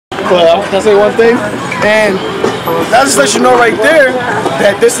But can I say one thing? And that just lets you know right there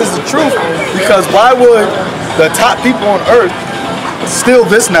that this is the truth. Because why would the top people on earth steal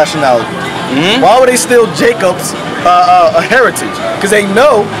this nationality? Why would they steal Jacob's heritage? Because they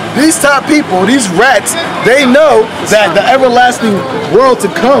know these top people, these rats, they know that the everlasting world to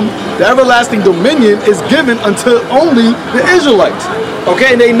come, the everlasting dominion is given unto only the Israelites.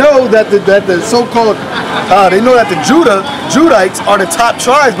 Okay, and they know that the so-called, they know that the Judites are the top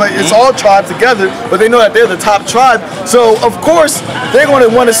tribes, but it's all tribes together, but they know that they're the top tribe. So, of course, they're going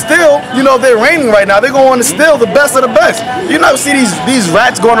to want to steal, you know, they're reigning right now, they're going to want to steal the best of the best. You know, see these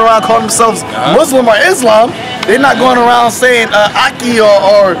rats going around calling themselves Muslim or Islam. They're not going around saying Aki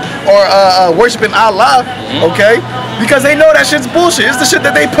or worshiping Allah, okay? Because they know that shit's bullshit. It's the shit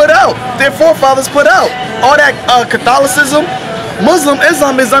that they put out, their forefathers put out. All that Catholicism,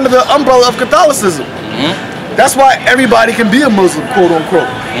 Islam is under the umbrella of Catholicism. That's why everybody can be a Muslim, quote unquote.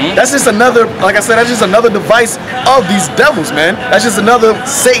 That's just another, like I said, that's just another device of these devils, man. That's just another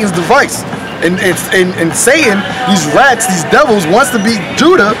Satan's device. And Satan, these rats, these devils, wants to be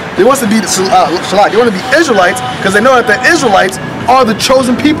Judah. They want to be Shalak. They want to be Israelites because they know that the Israelites are the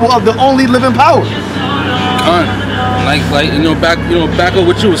chosen people of the only living power. Like back on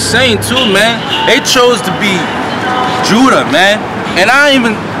what you were saying too, man. They chose to be Judah, man. And I ain't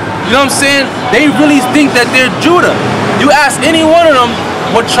even, you know what I'm saying? They really think that they're Judah. You ask any one of them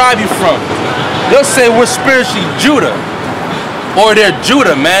what tribe you from, they'll say we're spiritually Judah. Or they're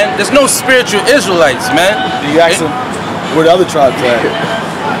Judah, man. There's no spiritual Israelites, man. You ask them where the other tribes are.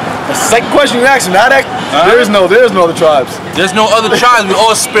 The second question you asked them, there is no other tribes. There's no other tribes. We're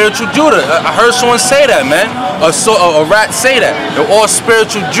all spiritual Judah. I heard someone say that, man. A rat say that. They're all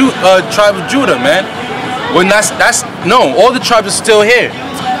spiritual tribe of Judah, man. When that's no, all the tribes are still here.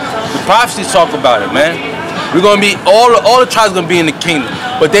 The prophecies talk about it, man. We're gonna be all the tribes are gonna be in the kingdom,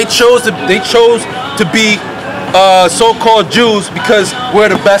 but they chose to be so-called Jews because we're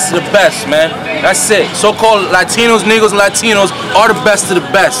the best of the best, man. That's it. So-called Latinos, Negros, and Latinos are the best of the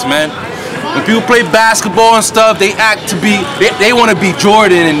best, man. When people play basketball and stuff, they act to be, they want to be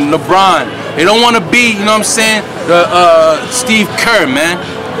Jordan and LeBron. They don't want to be, you know what I'm saying, the Steve Kerr, man.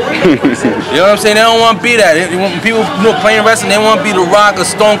 You know what I'm saying? They don't want to be that. When people playing wrestling, they want to be The Rock or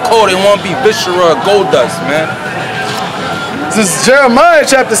Stone Cold. They want to be Viscera or Goldust, man. This is Jeremiah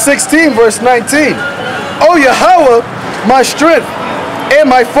chapter 16, verse 19. O Yahweh, my strength and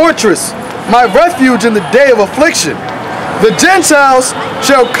my fortress, my refuge in the day of affliction. The Gentiles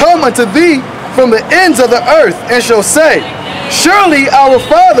shall come unto thee from the ends of the earth and shall say, surely our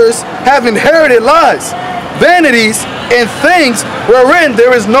fathers have inherited lies, vanities, and things wherein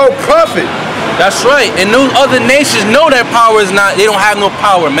there is no profit. That's right. And those other nations know their power is not, they don't have no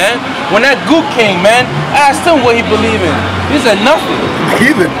power, man. When that Gook came, man, I asked him what he believed in. He said nothing.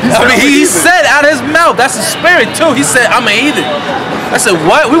 Heathen. He said out of his mouth, that's the spirit too. He said, I'm a heathen. I said,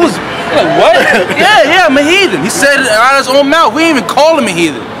 what? We was like, what? yeah, I'm a heathen. He said it out of his own mouth. We didn't even call him a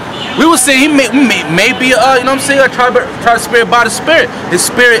heathen. We would say he may be, you know what I'm saying, try to spirit by the spirit. His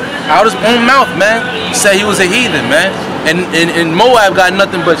spirit out of his own mouth, man. He said he was a heathen, man. And Moab got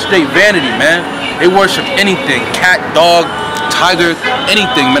nothing but straight vanity, man. They worship anything, cat, dog, tiger,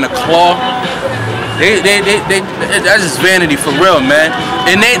 anything, man, a claw. That's just vanity for real, man.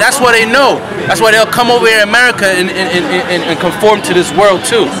 And that's why they know. That's why they'll come over here in America and conform to this world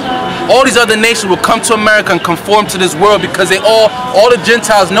too. All these other nations will come to America and conform to this world because they all the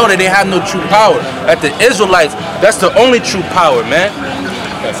Gentiles know that they have no true power. That the Israelites, that's the only true power, man.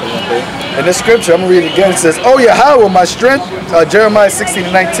 In this scripture, I'm going to read it again. It says, O Yahweh, my strength, Jeremiah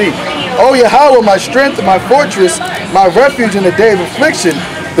 16:19. O Yahweh, my strength, my fortress, my refuge in the day of affliction.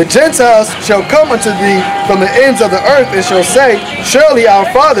 The Gentiles shall come unto thee from the ends of the earth and shall say, surely our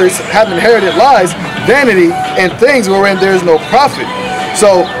fathers have inherited lies, vanity, and things wherein there is no profit.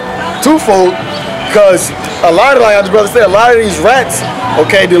 So, twofold, because a lot of, like our brother said, a lot of these rats,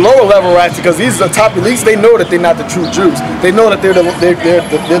 okay, the lower level rats, because these are the top elites, they know that they're not the true Jews. They know that they're the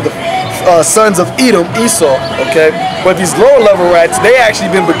sons of Edom, Esau, okay? But these lower level rats, they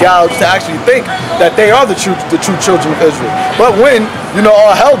actually been beguiled to actually think that they are the true children of Israel. But when, you know,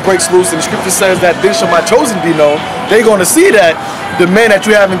 all hell breaks loose and the scripture says that then shall my chosen be known, they're going to see that the men that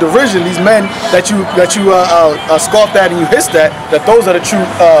you have in derision, these men that you scoffed at and you hissed at, that those are the true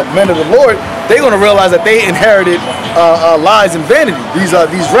men of the Lord, they're going to realize that they inherited lies and vanity, these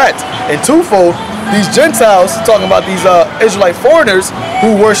rats. And twofold, these Gentiles, talking about these Israelite foreigners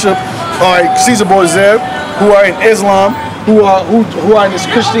who worship Caesar Borgia, who are in Islam, who are in this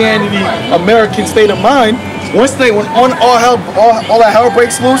Christianity American state of mind, when all that hell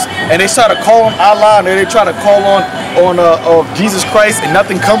breaks loose, and they try to call on Allah, and they try to call on Jesus Christ, and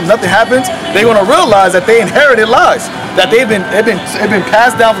nothing happens, they're gonna realize that they inherited lies, that they've been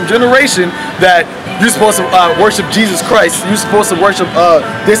passed down from generation, that you're supposed to worship Jesus Christ, you're supposed to worship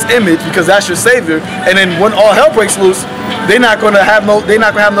this image because that's your savior, and then when all hell breaks loose, they're not gonna have no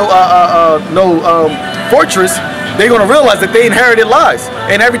fortress. They're gonna realize that they inherited lies,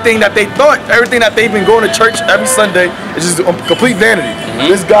 and everything that they thought, everything that they've been going to church every Sunday is just complete vanity.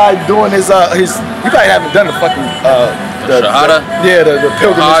 This guy doing his you probably haven't done the fucking the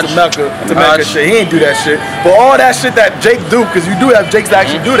pilgrimage to Mecca shit. He ain't do that shit. But all that shit that Jake do, because you do have Jakes that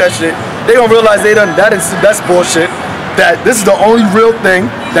actually do that shit, they gonna realize that's bullshit. That this is the only real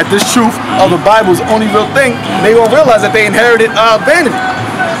thing, that this truth of the Bible is the only real thing. They gonna realize that they inherited vanity.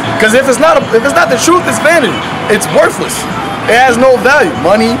 Because if it's not the truth, it's vanity. It's worthless. It has no value.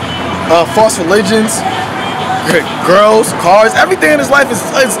 Money, false religions, girls, cars, everything in his life is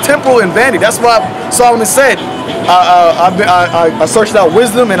temporal and vanity. That's why Solomon said, I searched out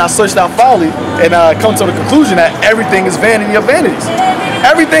wisdom and I searched out folly, and I come to the conclusion that everything is vanity of vanities.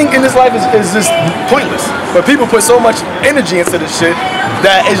 Everything in this life is just pointless. But people put so much energy into this shit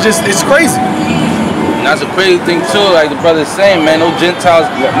that it's crazy. And that's a crazy thing too, like the brother's saying, man, those Gentiles,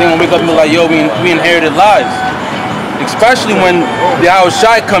 they gonna wake up and be like, yo, we inherited lies. Especially when the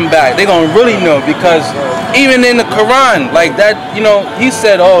Yahushua come back, they gonna really know, because even in the Quran, like that, he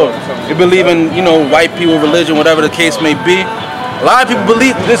said, oh, you believe in, white people religion, whatever the case may be. A lot of people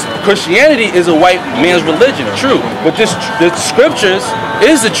believe this Christianity is a white man's religion, true. But the scriptures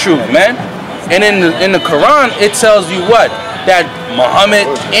is the truth, man. And in the Quran, it tells you what? That Muhammad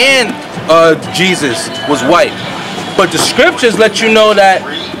and Jesus was white, but the scriptures let you know that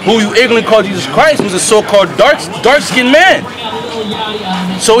who you ignorantly call Jesus Christ was a so-called dark-skinned man.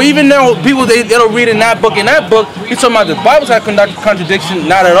 So even though people they'll read in that book, he's talking about the Bible's had contradiction,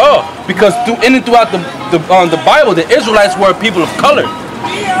 not at all, because throughout the Bible, the Israelites were people of color,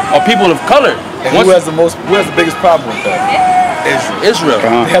 or people of color. And who has the biggest problem with that? Israel.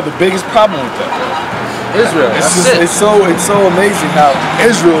 They have the biggest problem with that. Israel. It's so amazing how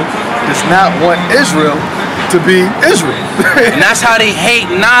Israel does not want Israel to be Israel. And that's how they hate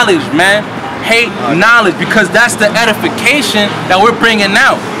knowledge, man. Hate knowledge, because that's the edification that we're bringing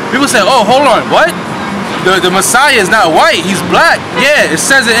out. People say, oh, hold on, what? The Messiah is not white, he's black. Yeah, it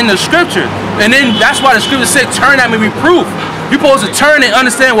says it in the scripture. And then that's why the scripture said, turn at me, reproof. You're supposed to turn and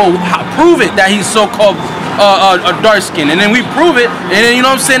understand, well, prove it that he's so-called a dark skin, and then we prove it, and then, you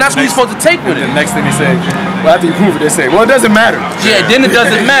know what I'm saying, that's what you're supposed to take with it. The next thing they say, well, after you prove it, they say, well, it doesn't matter. Yeah, then it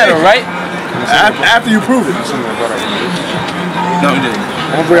doesn't matter, right? After you prove it. No, we didn't.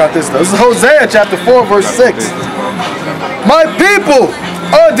 I'm gonna bring out this though. This is Hosea chapter 4, verse 6. My people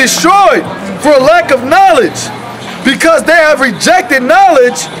are destroyed for a lack of knowledge, because they have rejected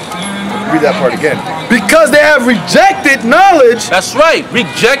knowledge. Read that part again. Because they have rejected knowledge. That's right,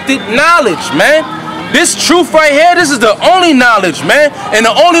 rejected knowledge, man. This truth right here, this is the only knowledge, man. And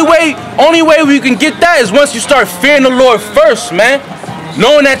the only way we can get that is once you start fearing the Lord first, man.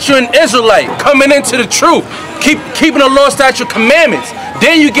 Knowing that you're an Israelite, coming into the truth, keeping the law, statute, commandments.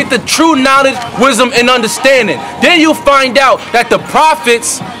 Then you get the true knowledge, wisdom, and understanding. Then you'll find out that the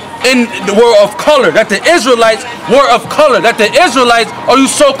prophets were of color, that the Israelites were of color, that the Israelites are you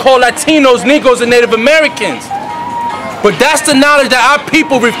so-called Latinos, Negroes, and Native Americans. But that's the knowledge that our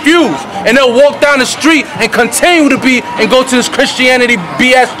people refuse. And they'll walk down the street and continue to be and go to this Christianity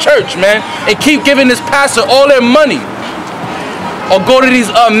BS church, man, and keep giving this pastor all their money. Or go to these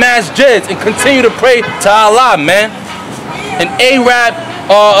masjids and continue to pray to Allah, man. An Arab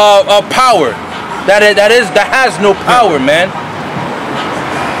power that has no power, man.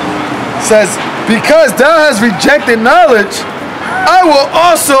 Says, because thou hast rejected knowledge, I will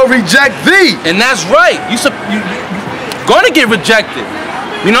also reject thee. And that's right. You're going to get rejected.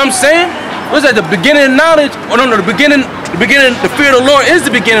 You know what I'm saying? What's that? The beginning of knowledge? Oh no, the fear of the Lord is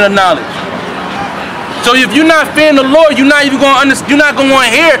the beginning of knowledge. So if you're not fearing the Lord, you're not even going to understand. You're not going to want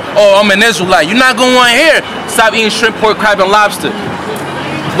to hear, oh, I'm an Israelite. You're not going to want to hear, stop eating shrimp, pork, crab, and lobster.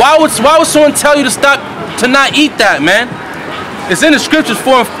 Why would someone tell you to not eat that, man? It's in the scriptures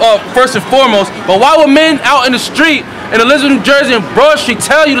first and foremost. But why would men out in the street in Elizabeth, New Jersey, and Broad Street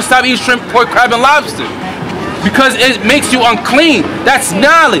tell you to stop eating shrimp, pork, crab, and lobster? Because it makes you unclean. That's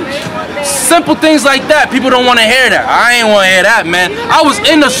knowledge. Simple things like that. People don't want to hear that. I ain't want to hear that, man. I was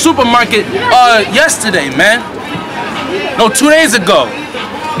in the supermarket yesterday, man. No, 2 days ago.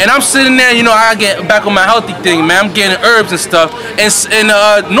 And I'm sitting there, you know, I get back on my healthy thing, man. I'm getting herbs and stuff. And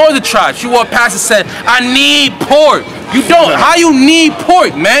Northern Tribe, she walked past and said, I need pork. You don't. How you need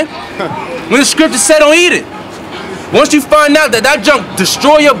pork, man? When the scripture said don't eat it. Once you find out that that junk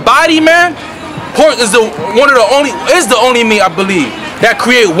destroy your body, man, pork is the only meat, I believe, that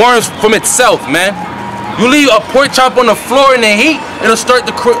create worms from itself, man. You leave a pork chop on the floor in the heat, it'll start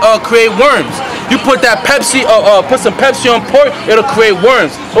to create worms. You put that Pepsi, put some Pepsi on pork, it'll create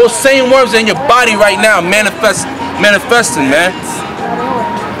worms. Those same worms in your body right now manifesting, man.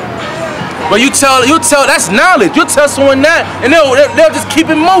 But you tell that's knowledge. You tell someone that, and they'll just keep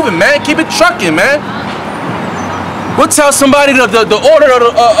it moving, man. Keep it trucking, man. We'll tell somebody the order of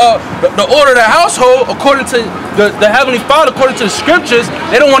the household according to the Heavenly Father, according to the scriptures.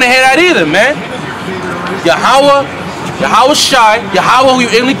 They don't want to hear that either, man. Yahweh Shai, Yahweh, who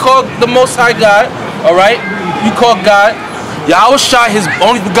you only call the Most High God, all right? You call God. Yahweh Shai, His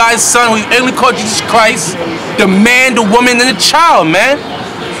only begotten Son, who you only call Jesus Christ, the man, the woman, and the child, man.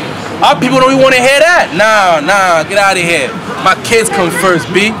 Our people don't even want to hear that. Nah, get out of here. My kids come first,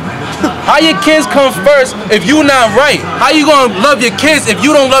 B. How your kids come first if you not right? How you gonna love your kids if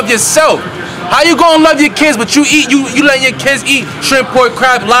you don't love yourself? How you gonna love your kids but you let your kids eat shrimp, pork,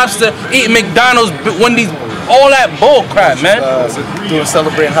 crab, lobster, eat McDonald's, Wendy's, all that bull crap, man.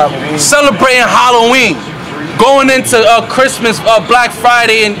 Celebrating Halloween. Celebrating Halloween. Going into Christmas, Black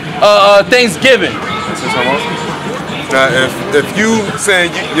Friday, and Thanksgiving. Now, if you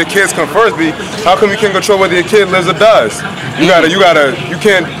saying your kids come first, B, how come you can't control whether your kid lives or dies? You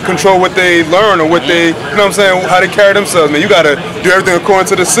can't control what they learn or what they, you know what I'm saying, how they carry themselves, man. You gotta do everything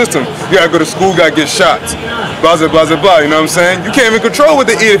according to the system. You gotta go to school, you gotta get shots, blah, blah, blah, blah, you know what I'm saying? You can't even control what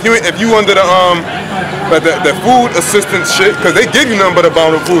they eat if you under the food assistance shit, because they give you nothing but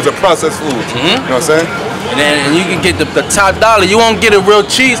abominable foods or processed foods, you know what I'm saying? And you can get the top dollar. You won't get a real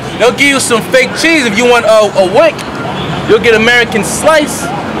cheese. They'll give you some fake cheese if you want a wick. You'll get American slice.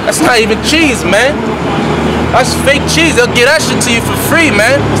 That's not even cheese, man. That's fake cheese. They'll get that shit to you for free,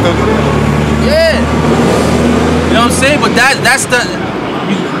 man. Yeah. You know what I'm saying? But that's the.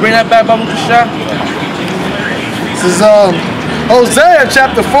 You bring that back, Babu Kasha? This is Hosea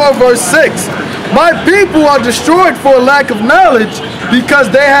chapter 4, verse 6. My people are destroyed for a lack of knowledge, because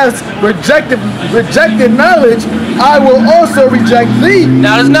they have rejected knowledge. I will also reject thee.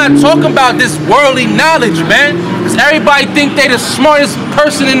 Now, it's not talking about this worldly knowledge, man. Because everybody think they the smartest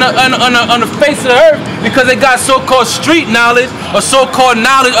person on the face of the earth because they got so-called street knowledge or so-called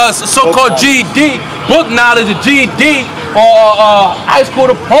knowledge, so-called GED, book knowledge, or GED, or high school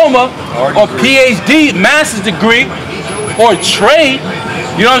diploma, or PhD, master's degree, or trade.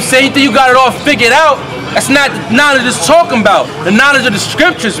 You know what I'm saying? You think you got it all figured out? That's not the knowledge it's talking about. The knowledge of the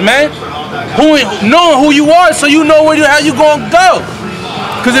scriptures, man. Knowing who you are, so you know how you gonna go.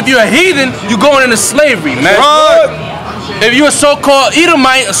 Because if you're a heathen, you're going into slavery, man. If you're a so-called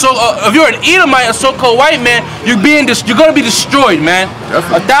Edomite, if you're an Edomite, a so-called white man, you're gonna be destroyed, man.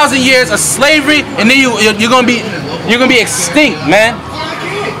 1,000 years of slavery, and then you're gonna be extinct, man.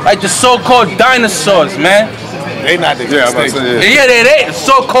 Like the so-called dinosaurs, man. They not extinct. Yeah, they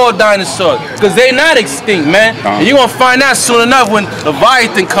so-called dinosaurs, because they not extinct, man. And you're gonna find out soon enough when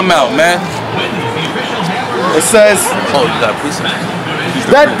Leviathan come out, man. It says, oh, you got a priest?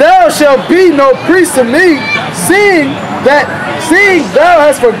 that thou shalt be no priest to me, seeing thou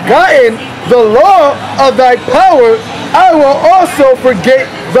hast forgotten the law of thy power, I will also forget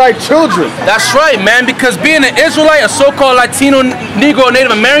thy children. That's right, man, because being an Israelite, a so-called Latino, Negro,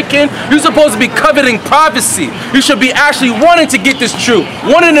 Native American, you're supposed to be coveting prophecy. You should be actually wanting to get this truth,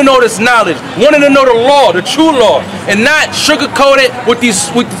 wanting to know this knowledge, wanting to know the law, the true law, and not sugarcoat it what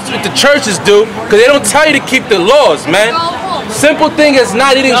the churches do, because they don't tell you to keep the laws, man. Simple thing is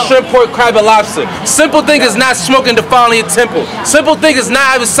not eating shrimp, pork, crab, and lobster. Simple thing is not smoking, defiling your temple. Simple thing is not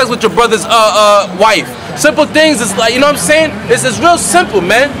having sex with your brother's wife. Simple things is like, you know what I'm saying? It's real simple,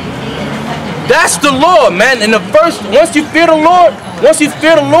 man. That's the law, man. And once you fear the Lord,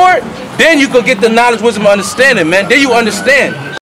 then you can get the knowledge, wisdom, and understanding, man. Then you understand.